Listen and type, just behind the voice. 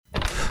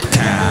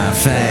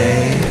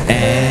Faye,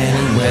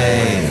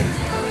 anyway.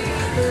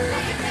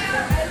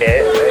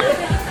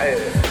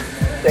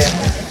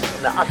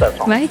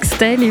 Mike's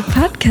Daily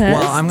Podcast.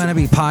 Well, I'm going to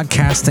be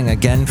podcasting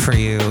again for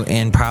you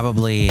in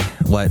probably,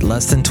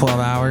 less than 12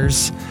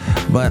 hours?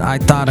 But I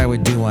thought I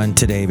would do one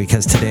today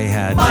because today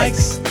had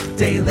Mike's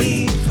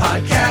Daily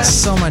Podcast.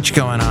 So much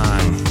going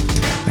on.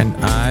 And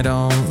I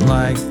don't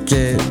like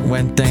it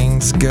when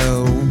things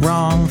go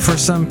wrong for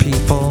some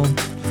people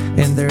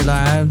in their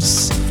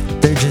lives.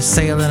 They're just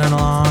sailing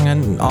along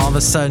and all of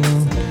a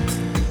sudden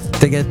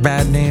they get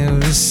bad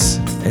news.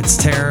 It's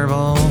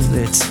terrible.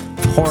 It's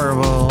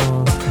horrible.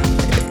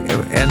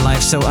 And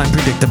life's so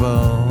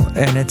unpredictable.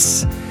 And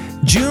it's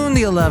June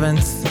the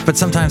 11th, but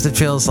sometimes it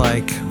feels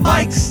like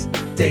Mike's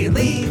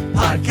Daily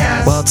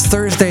Podcast. Well, it's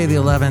Thursday the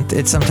 11th.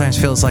 It sometimes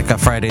feels like a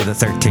Friday the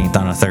 13th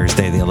on a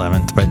Thursday the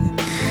 11th, but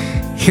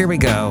here we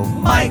go.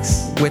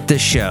 Mike's with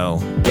this show.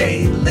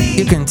 Daily.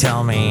 You can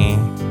tell me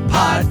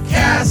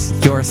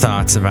Podcast. Your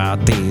thoughts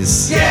about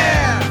these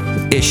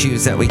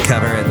issues that we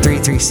cover at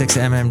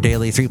 336mm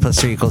Daily. 3 +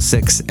 3 =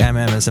 6.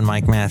 MM as in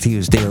Mike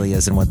Matthews. Daily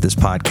as in what this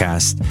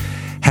podcast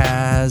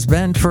has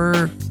been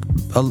for,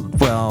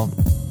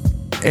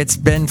 it's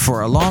been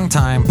for a long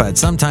time, but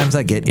sometimes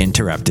I get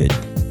interrupted.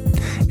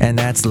 And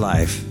that's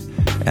life.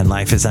 And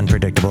life is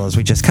unpredictable, as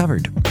we just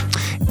covered.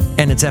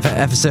 And it's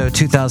episode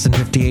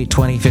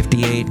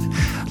 2058.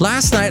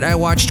 Last night I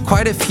watched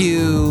quite a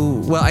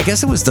few, I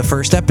guess it was the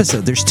first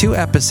episode. There's 2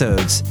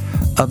 episodes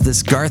of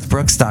this Garth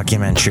Brooks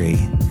documentary.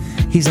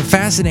 He's a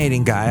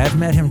fascinating guy. I've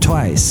met him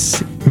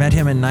twice. Met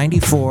him in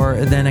 94,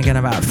 and then again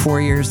about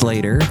 4 years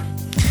later.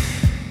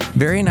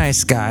 Very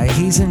nice guy.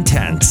 He's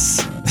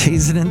intense.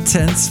 He's an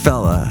intense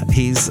fella.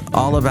 He's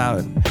all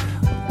about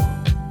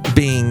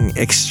being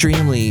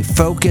extremely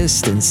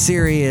focused and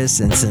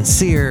serious and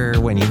sincere.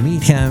 When you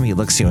meet him, he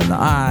looks you in the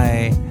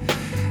eye,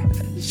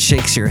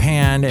 shakes your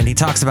hand, and he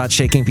talks about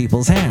shaking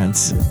people's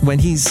hands. When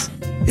he's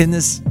in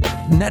this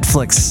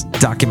Netflix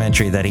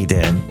documentary that he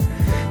did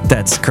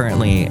that's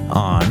currently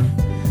on,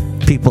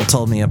 people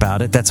told me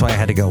about it. That's why I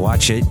had to go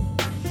watch it.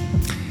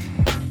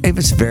 It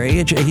was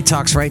he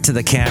talks right to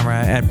the camera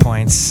at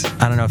points.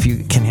 I don't know if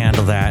you can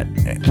handle that.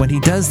 When he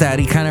does that,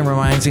 he kind of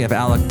reminds me of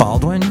Alec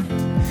Baldwin.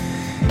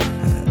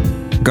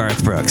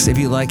 Garth Brooks. If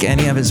you like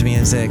any of his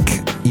music,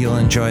 you'll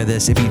enjoy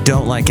this. If you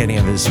don't like any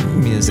of his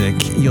music,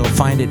 you'll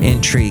find it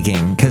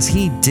intriguing because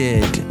he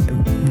did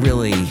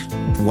really,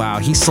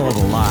 he sold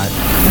a lot.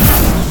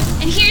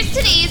 And here's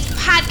today's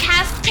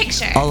podcast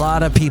picture. A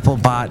lot of people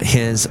bought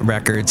his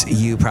records.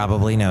 You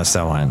probably know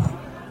someone.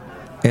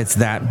 It's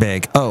that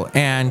big. Oh,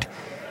 and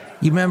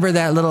you remember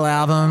that little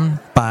album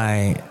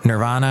by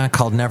Nirvana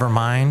called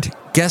Nevermind?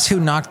 Guess who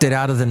knocked it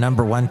out of the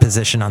number 1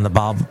 position on the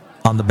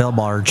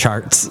Billboard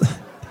charts?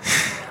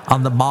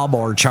 On the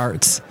Billboard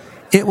charts,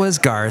 it was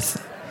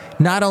Garth.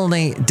 Not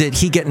only did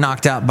he get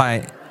knocked out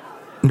by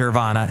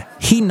Nirvana,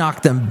 he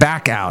knocked them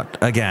back out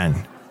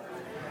again.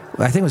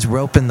 I think it was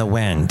Rope in the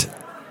Wind.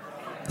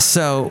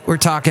 So we're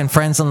talking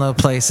Friends in Low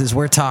Places.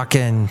 We're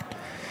talking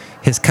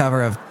his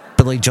cover of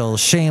Billy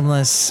Joel's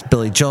Shameless.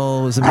 Billy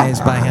Joel was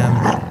amazed by him.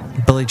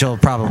 Billy Joel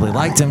probably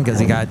liked him because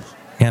he got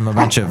him a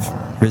bunch of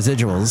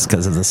residuals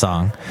because of the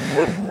song.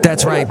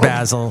 That's right,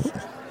 Basil.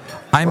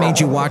 I made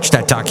you watch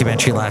that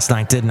documentary last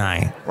night, didn't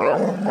I?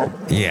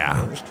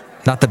 Yeah.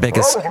 Not the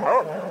biggest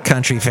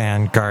country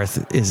fan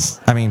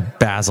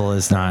Basil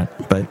is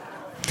not. But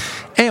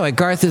anyway,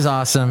 Garth is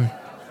awesome.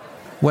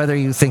 Whether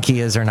you think he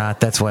is or not,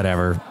 that's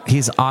whatever.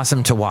 He's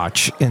awesome to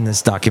watch in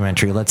this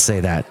documentary. Let's say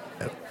that.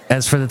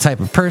 As for the type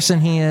of person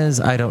he is,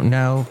 I don't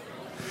know.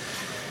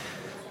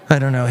 I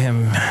don't know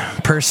him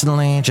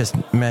personally. Just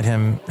met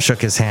him, shook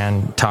his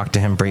hand, talked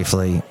to him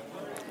briefly.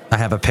 I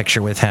have a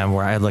picture with him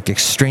where I look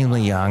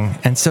extremely young,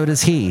 and so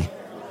does he.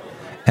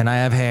 And I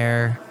have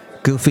hair,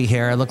 goofy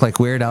hair. I look like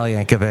Weird Al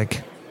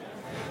Yankovic,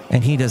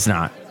 and he does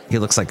not. He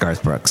looks like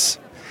Garth Brooks.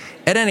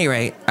 At any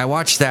rate, I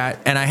watched that,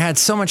 and I had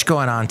so much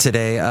going on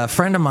today. A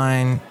friend of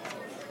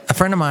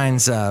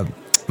mine's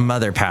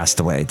mother passed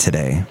away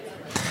today,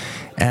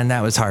 and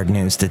that was hard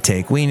news to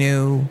take. We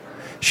knew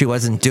she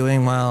wasn't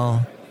doing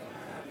well,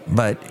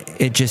 but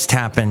it just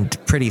happened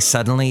pretty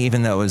suddenly,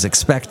 even though it was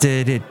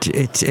expected.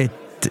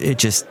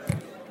 It's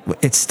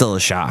still a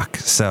shock.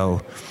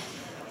 So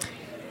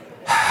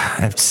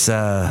it's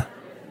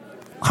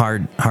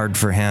hard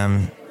for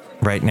him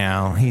right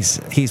now.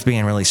 He's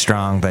being really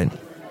strong, but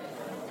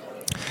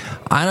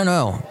I don't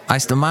know.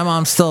 My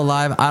mom's still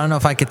alive. I don't know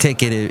if I could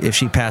take it if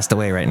she passed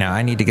away right now.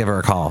 I need to give her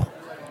a call.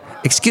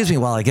 Excuse me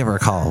while I give her a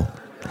call.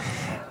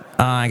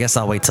 I guess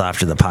I'll wait till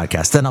after the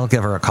podcast. Then I'll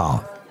give her a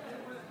call.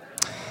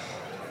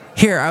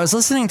 Here, I was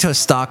listening to a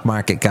stock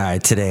market guy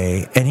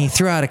today, and he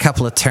threw out a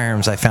couple of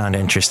terms I found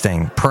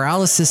interesting.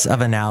 Paralysis of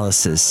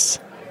analysis.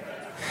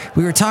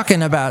 We were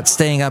talking about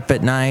staying up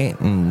at night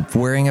and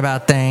worrying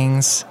about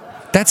things.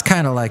 That's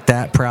kind of like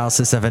that,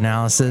 paralysis of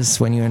analysis,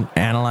 when you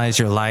analyze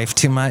your life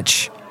too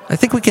much. I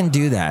think we can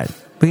do that.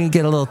 We can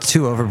get a little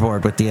too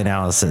overboard with the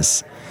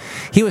analysis.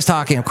 He was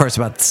talking, of course,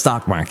 about the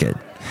stock market.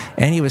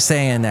 And he was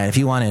saying that if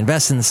you want to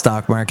invest in the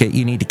stock market,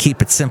 you need to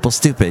keep it simple,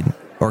 stupid,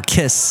 or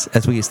KISS,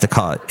 as we used to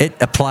call it. It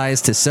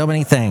applies to so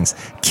many things.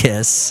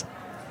 KISS,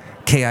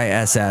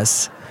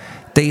 KISS.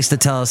 They used to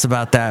tell us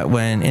about that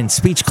when in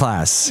speech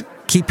class.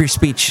 Keep your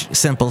speech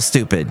simple,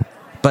 stupid.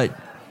 But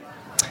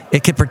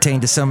it could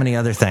pertain to so many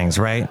other things,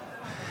 right?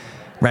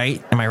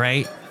 Right? Am I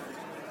right?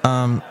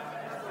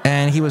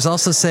 And he was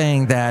also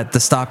saying that the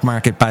stock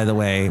market, by the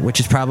way, which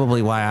is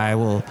probably why I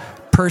will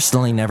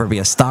personally never be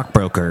a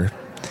stockbroker,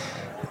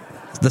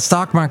 the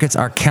stock markets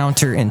are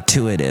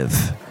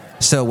counterintuitive.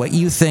 So what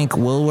you think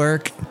will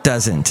work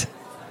doesn't.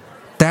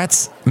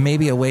 That's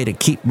maybe a way to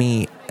keep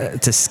me,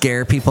 to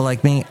scare people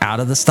like me out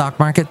of the stock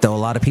market, though a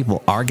lot of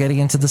people are getting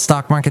into the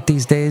stock market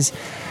these days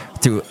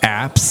through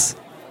apps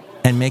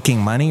and making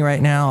money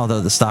right now,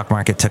 although the stock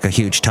market took a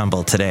huge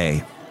tumble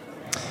today.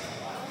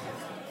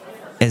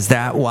 Is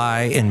that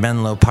why in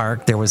Menlo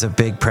Park there was a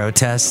big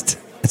protest?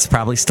 It's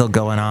probably still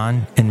going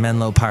on in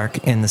Menlo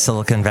Park in the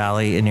Silicon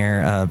Valley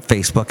near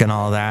Facebook and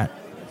all of that.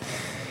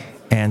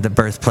 And the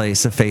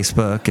birthplace of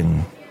Facebook.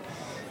 And,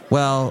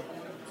 well,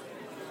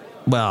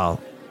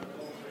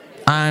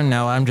 I don't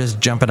know. I'm just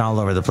jumping all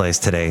over the place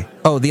today.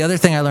 Oh, the other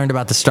thing I learned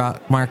about the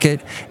stock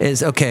market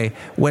is, okay,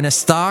 when a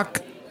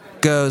stock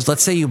goes,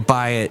 let's say you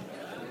buy it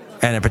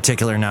at a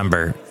particular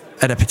number,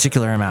 at a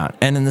particular amount,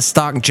 and then the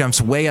stock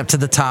jumps way up to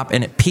the top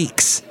and it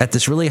peaks at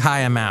this really high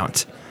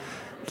amount,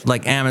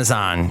 like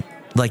Amazon,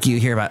 like you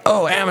hear about,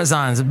 oh,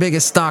 Amazon's the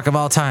biggest stock of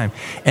all time.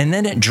 And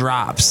then it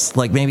drops,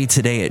 like maybe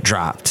today it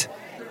dropped.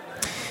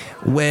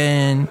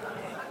 When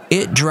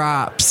it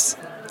drops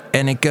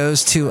and it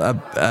goes to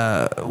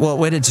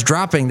when it's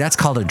dropping, that's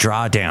called a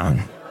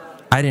drawdown.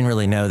 I didn't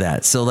really know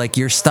that. So like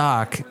your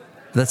stock,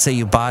 let's say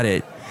you bought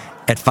it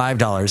at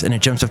 $5 and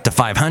it jumps up to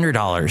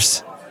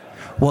 $500.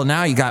 Well,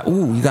 now you got a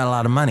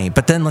lot of money.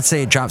 But then let's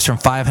say it drops from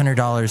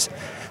 $500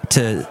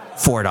 to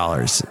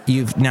 $4.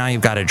 You've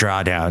got a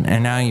drawdown,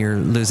 and now you're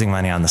losing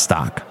money on the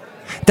stock.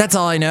 That's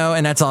all I know,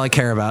 and that's all I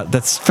care about.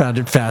 That's found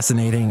it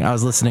fascinating. I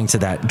was listening to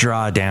that,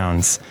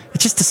 drawdowns.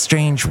 It's just a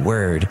strange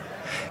word.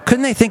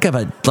 Couldn't they think of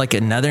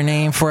another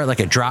name for it, like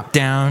a drop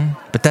down?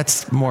 But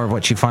that's more of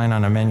what you find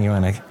on a menu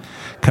in a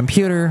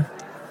computer.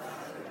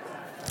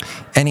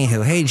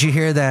 Anywho, hey, did you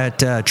hear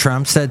that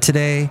Trump said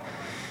today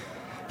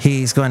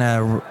he's going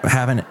to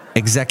have an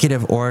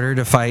executive order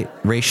to fight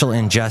racial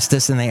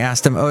injustice? And they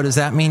asked him, does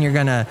that mean you're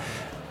going to,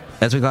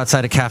 as we go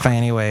outside a cafe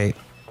anyway,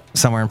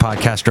 somewhere in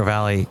Podcastro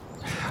Valley,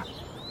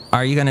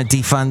 are you going to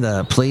defund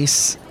the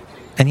police?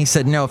 And he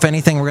said, no, if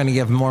anything, we're going to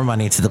give more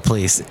money to the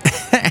police.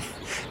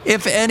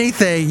 If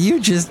anything,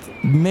 you just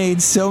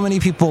made so many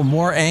people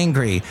more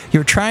angry.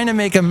 You're trying to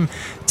make them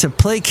to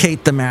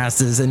placate the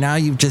masses, and now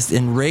you've just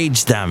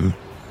enraged them.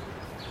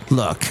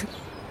 Look,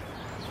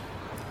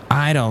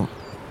 I'm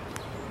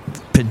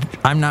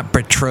not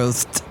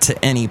betrothed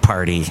to any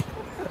party,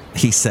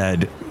 he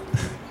said.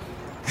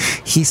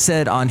 He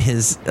said on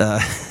his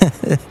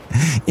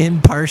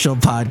impartial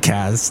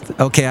podcast.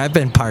 Okay, I've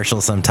been partial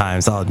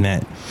sometimes, I'll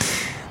admit.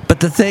 But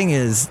the thing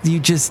is,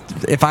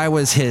 if I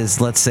was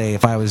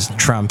if I was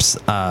Trump's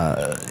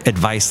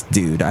advice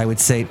dude, I would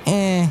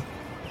say,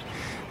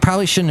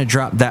 probably shouldn't have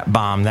dropped that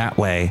bomb that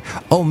way.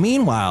 Oh,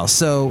 meanwhile,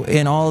 so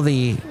in all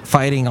the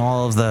fighting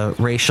all of the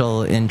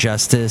racial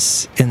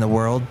injustice in the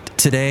world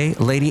today,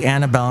 Lady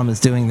Antebellum is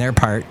doing their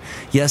part.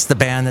 Yes, the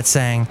band that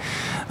sang,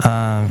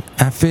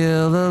 I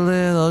feel a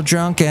little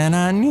drunk and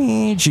I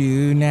need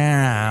you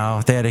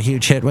now. They had a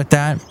huge hit with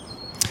that.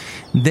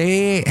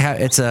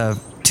 It's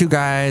two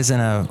guys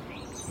and a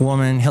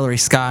woman, Hillary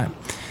Scott,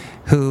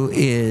 who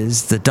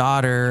is the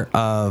daughter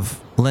of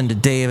Linda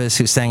Davis,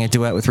 who sang a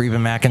duet with Reba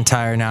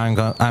McEntire.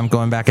 Now I'm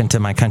going back into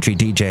my country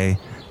DJ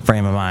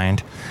frame of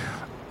mind.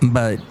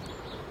 But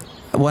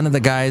one of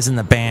the guys in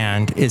the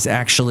band is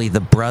actually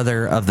the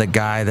brother of the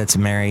guy that's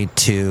married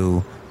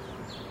to,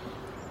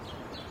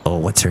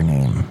 what's her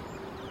name?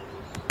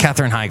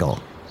 Katherine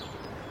Heigl.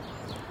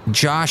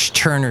 Josh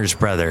Turner's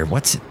brother.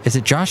 Is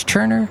it Josh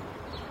Turner?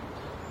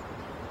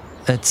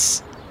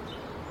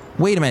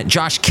 Wait a minute,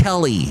 Josh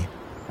Kelly.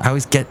 I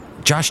always get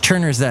Josh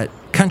Turner's that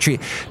country.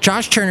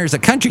 Josh Turner's a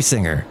country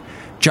singer.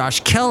 Josh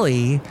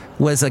Kelly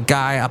was a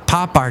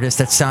pop artist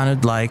that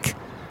sounded like,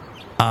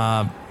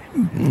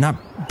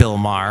 not Bill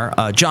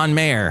Maher, John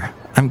Mayer.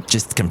 I'm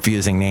just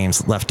confusing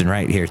names left and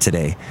right here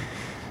today.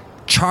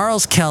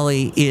 Charles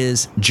Kelly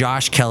is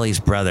Josh Kelly's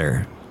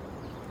brother.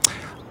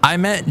 I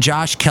met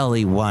Josh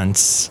Kelly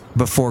once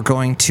before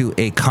going to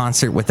a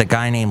concert with a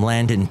guy named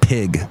Landon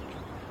Pigg.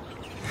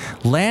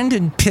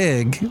 Landon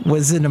Pigg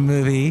was in a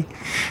movie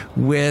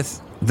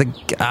with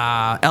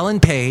Ellen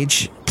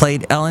Page,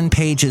 played Ellen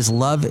Page's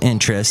love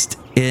interest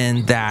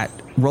in that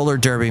roller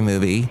derby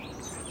movie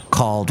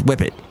called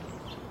Whip It.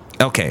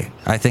 Okay,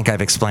 I think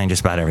I've explained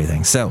just about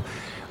everything. So,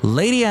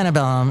 Lady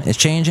Antebellum is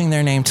changing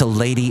their name to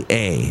Lady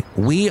A.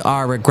 We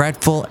are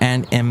regretful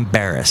and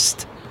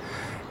embarrassed.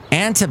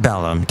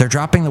 Antebellum, they're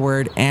dropping the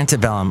word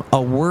antebellum,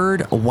 a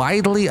word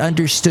widely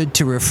understood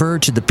to refer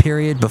to the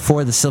period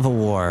before the Civil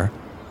War.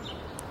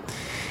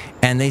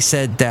 And they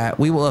said that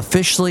we will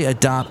officially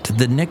adopt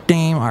the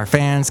nickname our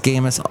fans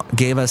gave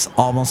us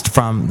almost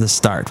from the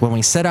start. When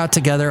we set out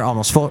together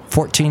almost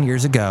 14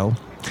 years ago,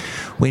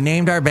 we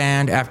named our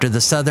band after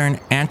the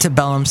Southern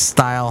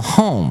antebellum-style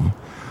home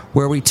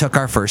where we took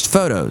our first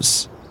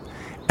photos.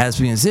 As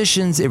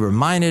musicians, it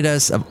reminded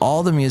us of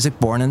all the music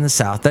born in the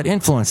South that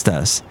influenced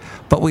us.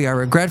 But we are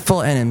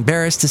regretful and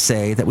embarrassed to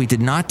say that we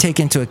did not take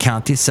into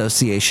account the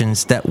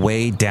associations that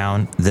weighed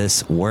down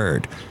this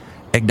word.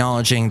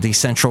 Acknowledging the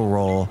central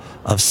role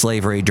of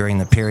slavery during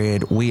the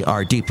period, we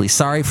are deeply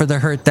sorry for the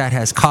hurt that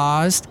has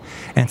caused,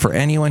 and for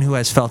anyone who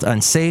has felt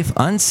unsafe,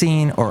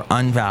 unseen, or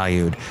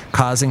unvalued.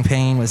 Causing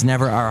pain was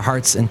never our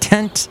heart's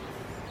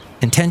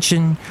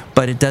intention,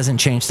 but it doesn't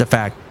change the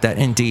fact that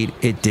indeed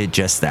it did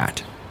just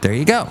that. There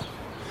you go.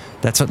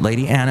 That's what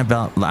Lady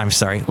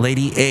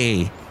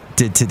A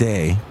did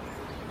today.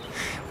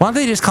 Why don't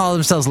they just call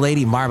themselves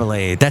Lady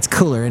Marmalade? That's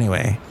cooler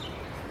anyway,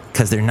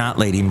 because they're not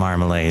Lady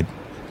Marmalade.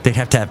 They'd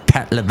have to have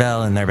Pat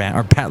LaBelle in their band,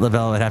 or Pat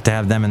LaBelle would have to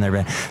have them in their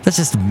band. Let's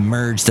just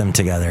merge them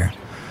together.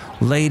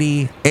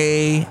 Lady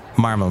A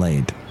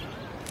Marmalade.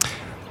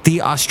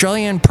 The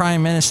Australian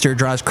Prime Minister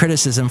draws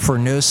criticism for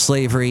no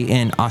slavery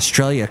in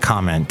Australia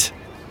comment.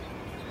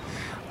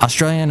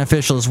 Australian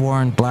officials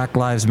warned Black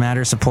Lives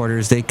Matter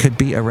supporters they could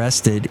be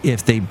arrested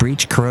if they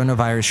breach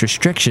coronavirus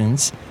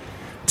restrictions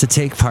to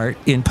take part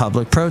in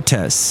public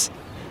protests.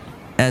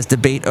 As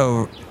debate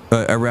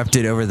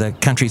erupted over the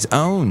country's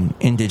own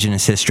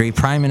Indigenous history,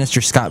 Prime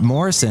Minister Scott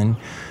Morrison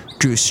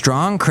drew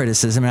strong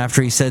criticism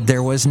after he said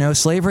there was no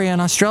slavery in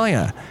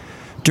Australia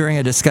during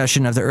a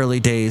discussion of the early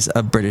days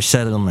of British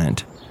settlement,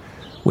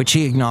 which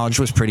he acknowledged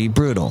was pretty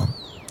brutal.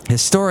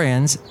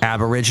 Historians,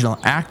 Aboriginal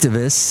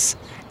activists,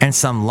 and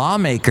some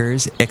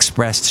lawmakers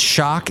expressed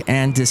shock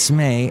and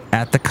dismay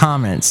at the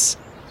comments.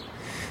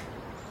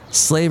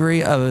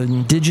 Slavery of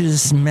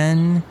Indigenous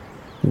men,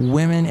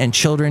 women, and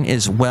children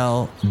is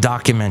well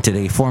documented.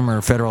 A former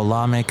federal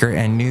lawmaker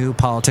and new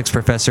politics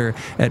professor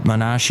at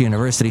Monash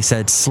University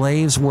said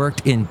slaves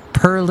worked in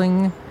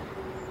pearling,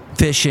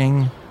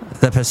 fishing,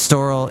 the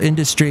pastoral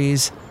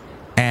industries,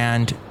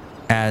 and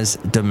as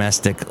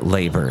domestic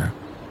labor.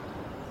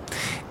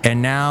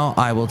 And now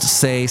I will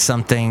say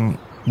something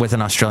with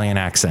an Australian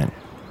accent.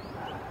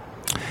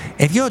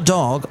 If your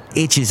dog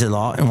itches a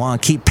lot and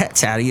want to keep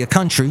pets out of your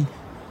country,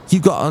 you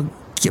got to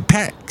get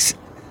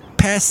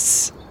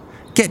pests.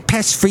 Get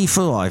pest-free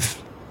for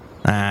life.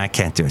 I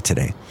can't do it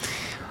today.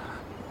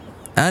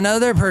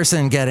 Another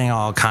person getting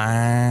all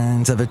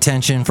kinds of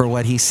attention for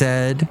what he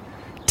said,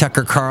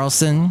 Tucker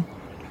Carlson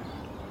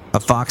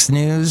of Fox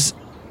News,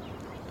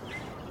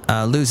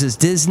 loses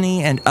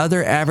Disney and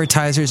other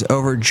advertisers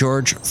over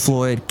George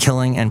Floyd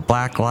killing and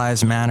Black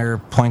Lives Matter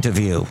point of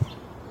view.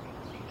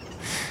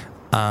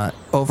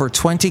 Over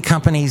 20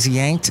 companies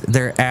yanked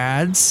their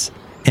ads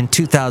in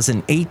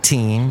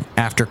 2018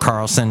 after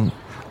Carlson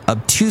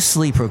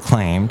obtusely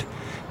proclaimed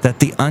that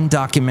the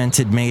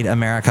undocumented made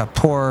America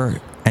poorer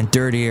and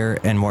dirtier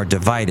and more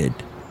divided.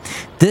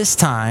 This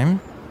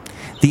time,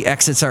 the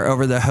exits are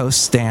over the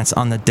host's stance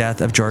on the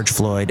death of George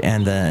Floyd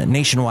and the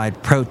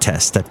nationwide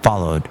protests that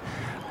followed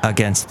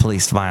against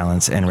police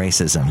violence and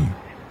racism.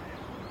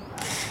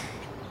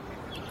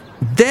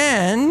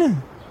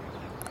 Then,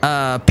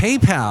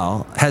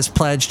 PayPal has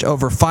pledged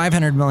over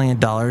 $500 million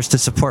to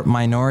support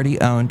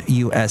minority-owned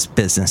U.S.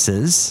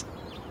 businesses.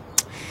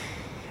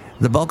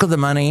 The bulk of the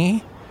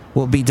money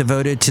will be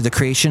devoted to the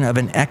creation of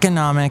an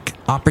economic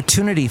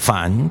opportunity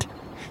fund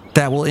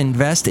that will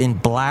invest in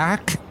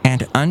Black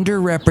and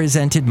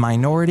underrepresented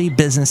minority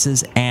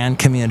businesses and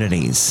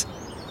communities.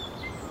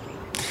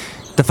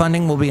 The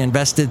funding will be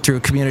invested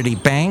through community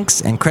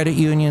banks and credit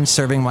unions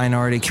serving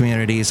minority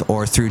communities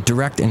or through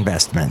direct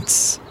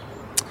investments.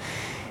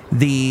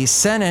 The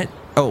Senate,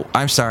 the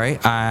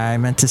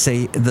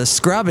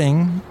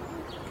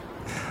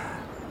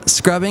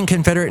Scrubbing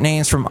Confederate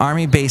names from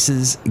Army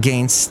bases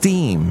gained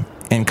steam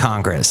in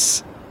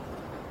Congress.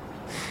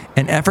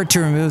 An effort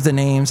to remove the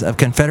names of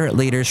Confederate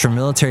leaders from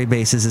military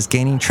bases is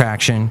gaining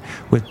traction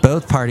with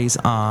both parties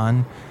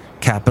on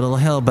Capitol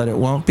Hill, but it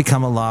won't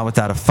become a law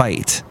without a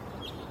fight.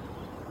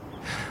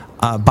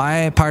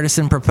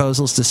 Bipartisan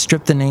proposals to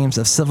strip the names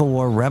of Civil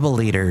War rebel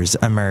leaders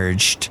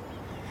emerged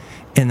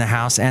in the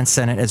House and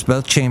Senate as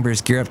both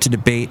chambers gear up to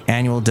debate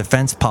annual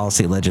defense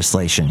policy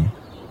legislation.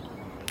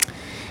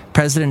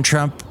 President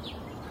Trump,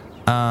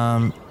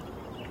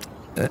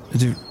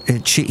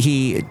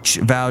 he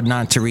vowed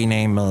not to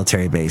rename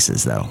military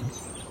bases, though.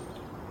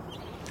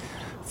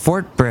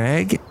 Fort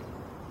Bragg,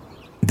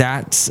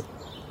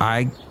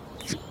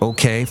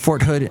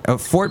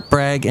 Fort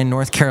Bragg in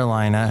North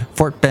Carolina,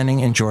 Fort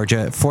Benning in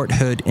Georgia, Fort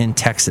Hood in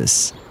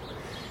Texas.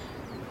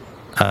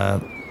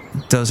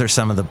 Those are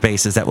some of the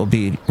bases that will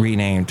be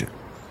renamed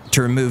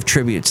to remove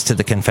tributes to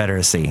the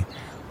Confederacy.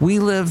 We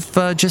live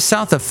just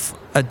south of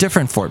a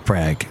different Fort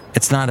Bragg.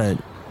 It's not a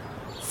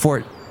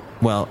fort,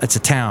 well, it's a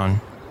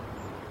town.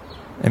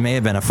 It may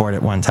have been a fort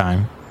at one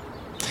time.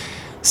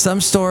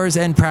 Some stores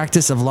end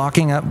practice of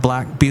locking up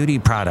Black beauty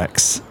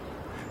products.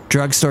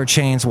 Drugstore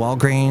chains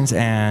Walgreens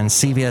and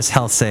CVS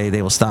Health say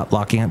they will stop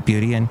locking up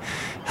beauty and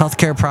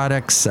healthcare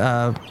products,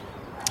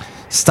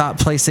 stop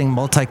placing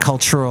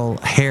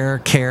multicultural hair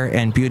care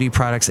and beauty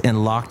products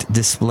in locked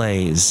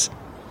displays.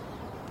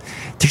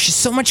 There's just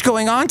so much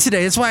going on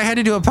today. That's why I had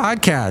to do a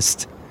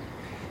podcast.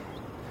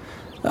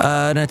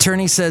 An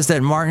attorney says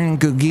that Martin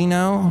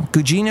Gugino,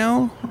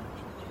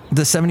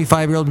 the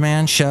 75-year-old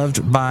man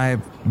shoved by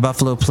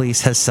Buffalo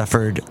police, has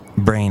suffered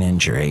brain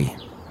injury.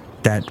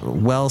 That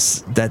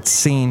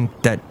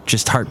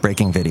just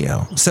heartbreaking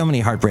video. So many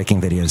heartbreaking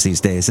videos these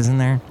days, isn't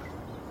there?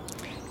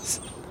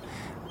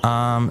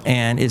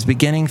 And is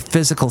beginning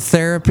physical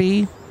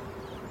therapy.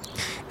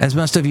 As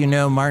most of you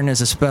know, Martin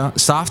is a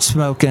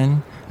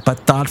soft-spoken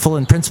but thoughtful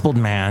and principled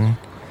man.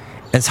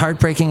 As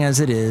heartbreaking as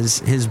it is,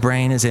 his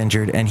brain is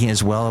injured, and he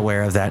is well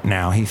aware of that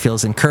now. He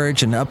feels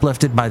encouraged and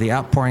uplifted by the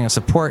outpouring of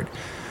support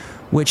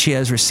which he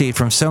has received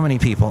from so many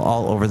people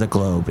all over the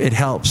globe. It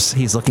helps.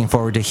 He's looking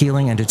forward to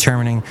healing and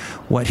determining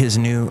what his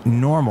new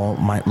normal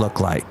might look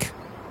like.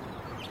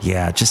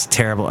 Yeah, just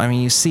terrible. I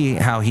mean, you see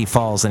how he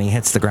falls and he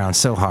hits the ground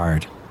so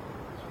hard.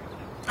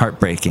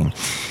 Heartbreaking.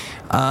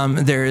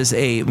 There is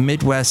a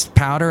Midwest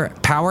power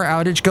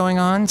outage going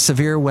on.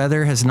 Severe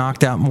weather has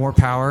knocked out more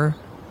power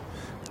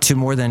to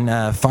more than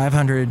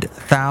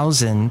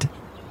 500,000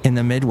 in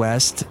the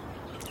Midwest,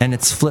 and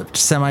it's flipped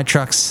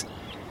semi-trucks,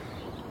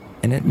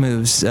 and it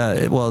moves,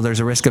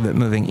 there's a risk of it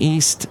moving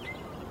east.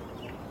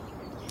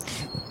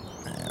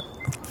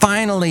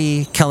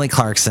 Finally, Kelly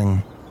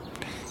Clarkson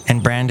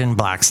and Brandon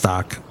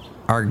Blackstock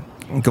are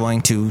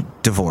going to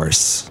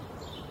divorce.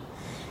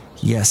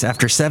 Yes,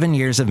 after 7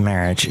 years of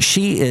marriage.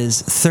 She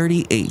is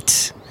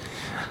 38.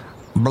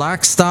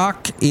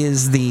 Blackstock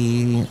is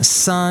the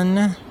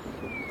son...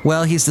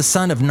 Well, he's the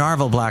son of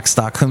Narvel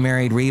Blackstock, who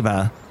married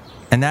Reba,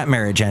 and that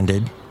marriage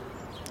ended.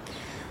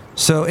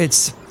 So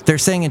they're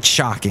saying it's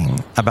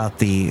shocking about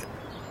the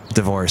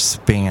divorce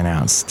being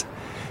announced.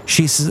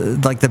 She's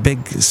like the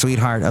big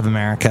sweetheart of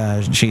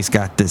America. She's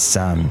got this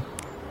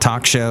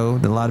talk show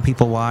that a lot of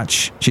people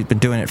watch. She's been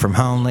doing it from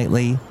home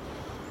lately.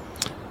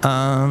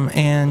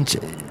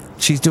 And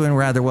she's doing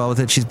rather well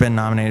with it. She's been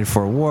nominated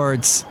for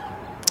awards.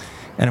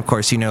 And, of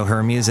course, you know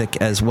her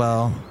music as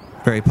well.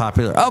 Very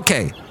popular.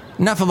 Okay.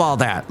 Enough of all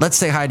that. Let's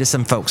say hi to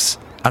some folks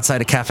outside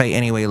a Cafe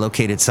Anyway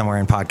located somewhere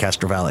in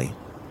Podcaster Valley.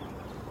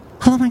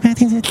 Hello, Mike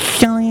Matthews. It's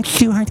Jolly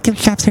Duhart,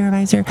 gift shop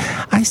supervisor.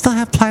 I still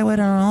have plywood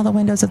on all the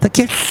windows of the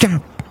gift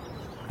shop.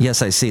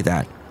 Yes, I see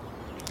that.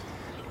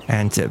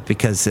 And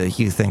because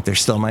you think there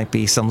still might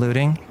be some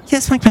looting?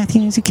 Yes, Mike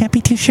Matthews. You can't be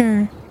too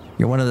sure.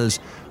 You're one of those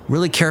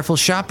really careful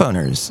shop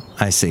owners,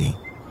 I see.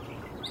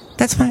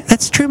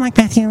 That's true, Mike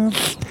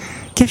Matthews.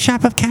 Gift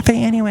shop of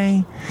Cafe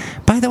Anyway.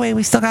 By the way,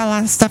 we still got a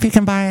lot of stuff you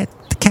can buy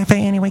at the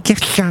Cafe Anyway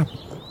gift shop.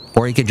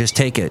 Or you could just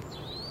take it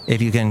if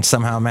you can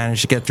somehow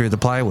manage to get through the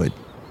plywood.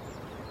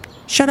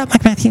 Shut up,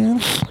 Mike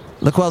Matthews.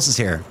 Look who else is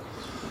here.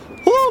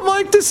 Hello,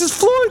 Mike. This is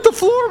Floyd, the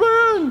floor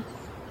man.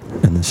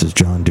 And this is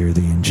John Deere,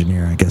 the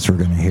engineer. I guess we're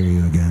going to hear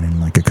you again in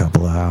like a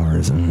couple of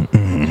hours. And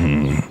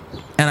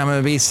I'm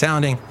going to be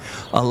sounding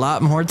a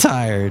lot more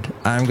tired.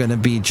 I'm going to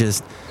be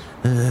just...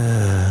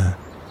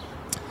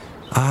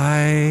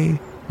 I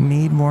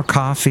need more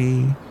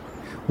coffee.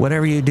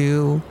 Whatever you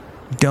do,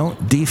 don't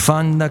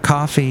defund the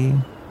coffee.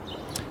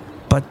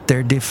 But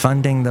they're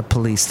defunding the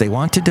police. They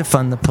want to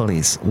defund the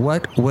police.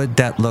 What would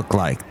that look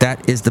like?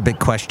 That is the big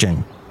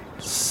question.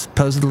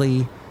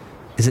 Supposedly,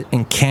 is it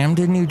in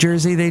Camden, New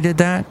Jersey they did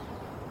that?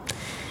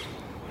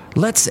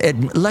 Let's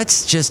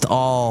just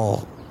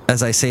all,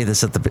 as I say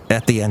this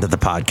at the end of the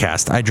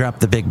podcast, I dropped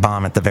the big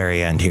bomb at the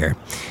very end here.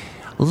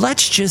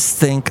 Let's just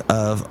think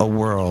of a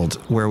world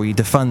where we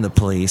defund the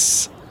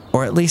police,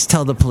 or at least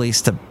tell the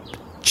police to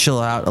chill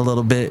out a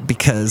little bit,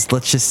 because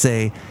let's just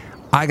say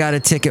I got a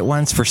ticket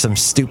once for some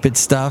stupid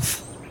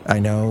stuff. I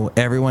know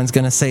everyone's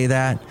going to say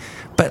that.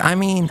 But I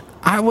mean,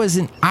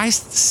 I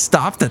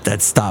stopped at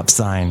that stop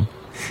sign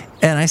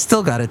and I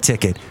still got a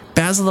ticket.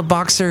 Basil the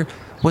Boxer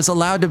was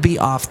allowed to be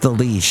off the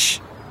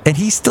leash and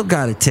he still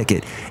got a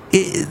ticket.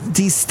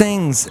 These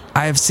things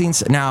I have seen.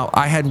 Now,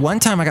 I had one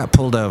time I got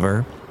pulled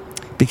over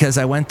because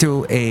I went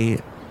through a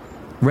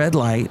red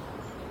light.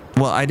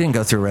 Well, I didn't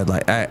go through a red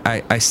light.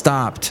 I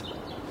stopped.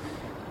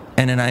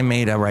 And then I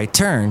made a right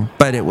turn,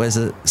 but it was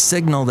a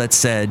signal that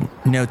said,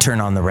 no turn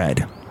on the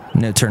red.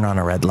 No turn on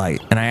a red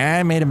light. And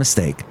I made a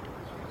mistake.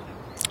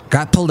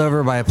 Got pulled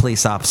over by a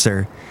police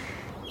officer,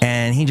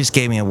 and he just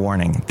gave me a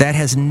warning. That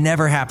has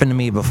never happened to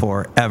me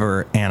before,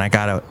 ever. And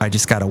I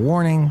just got a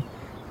warning,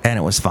 and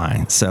it was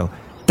fine. So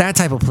that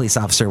type of police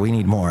officer we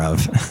need more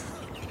of.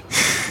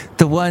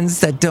 The ones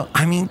that don't,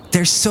 I mean,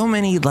 there's so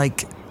many,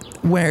 like,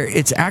 where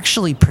it's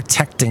actually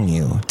protecting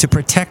you, to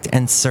protect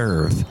and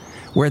serve.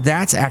 Where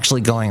that's actually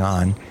going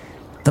on,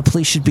 the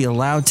police should be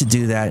allowed to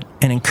do that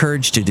and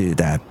encouraged to do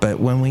that. But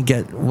when we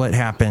get what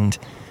happened,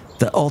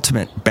 the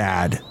ultimate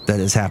bad that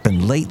has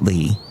happened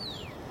lately,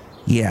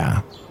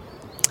 yeah.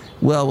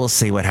 Well, we'll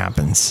see what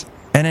happens.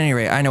 At any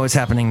rate, I know what's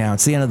happening now.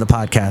 It's the end of the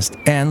podcast.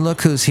 And look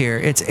who's here.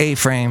 It's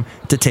A-Frame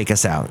to take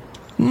us out.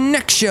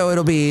 Next show,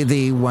 it'll be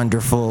the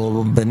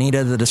wonderful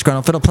Benita, the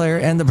disgruntled fiddle player,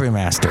 and the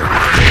brewmaster.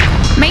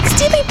 Mike's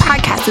Daily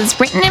Podcast is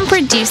written and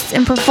produced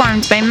and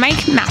performed by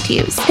Mike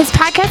Matthews. His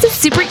podcast is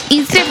super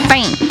easy to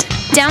find.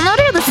 Download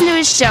or listen to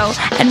his show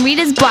and read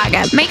his blog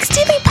at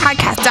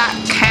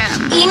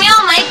mikesdailypodcast.com.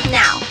 Email Mike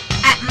now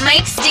at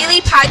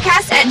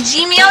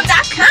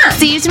mikesdailypodcast@gmail.com.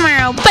 See you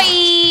tomorrow.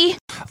 Bye!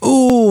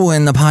 Ooh,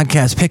 and the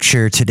podcast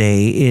picture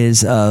today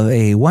is of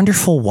a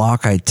wonderful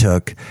walk I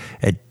took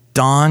at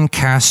Don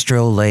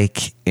Castro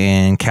Lake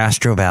in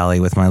Castro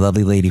Valley with my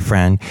lovely lady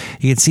friend.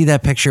 You can see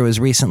that picture was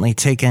recently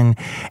taken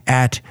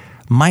at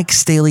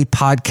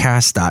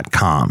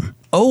mikesdailypodcast.com.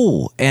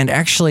 Oh, and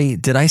actually,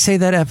 did I say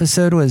that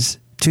episode was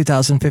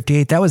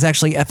 2058? That was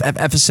actually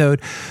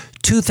episode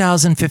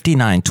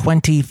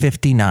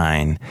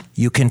 2059.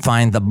 You can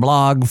find the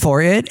blog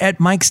for it at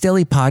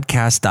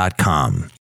mikesdailypodcast.com.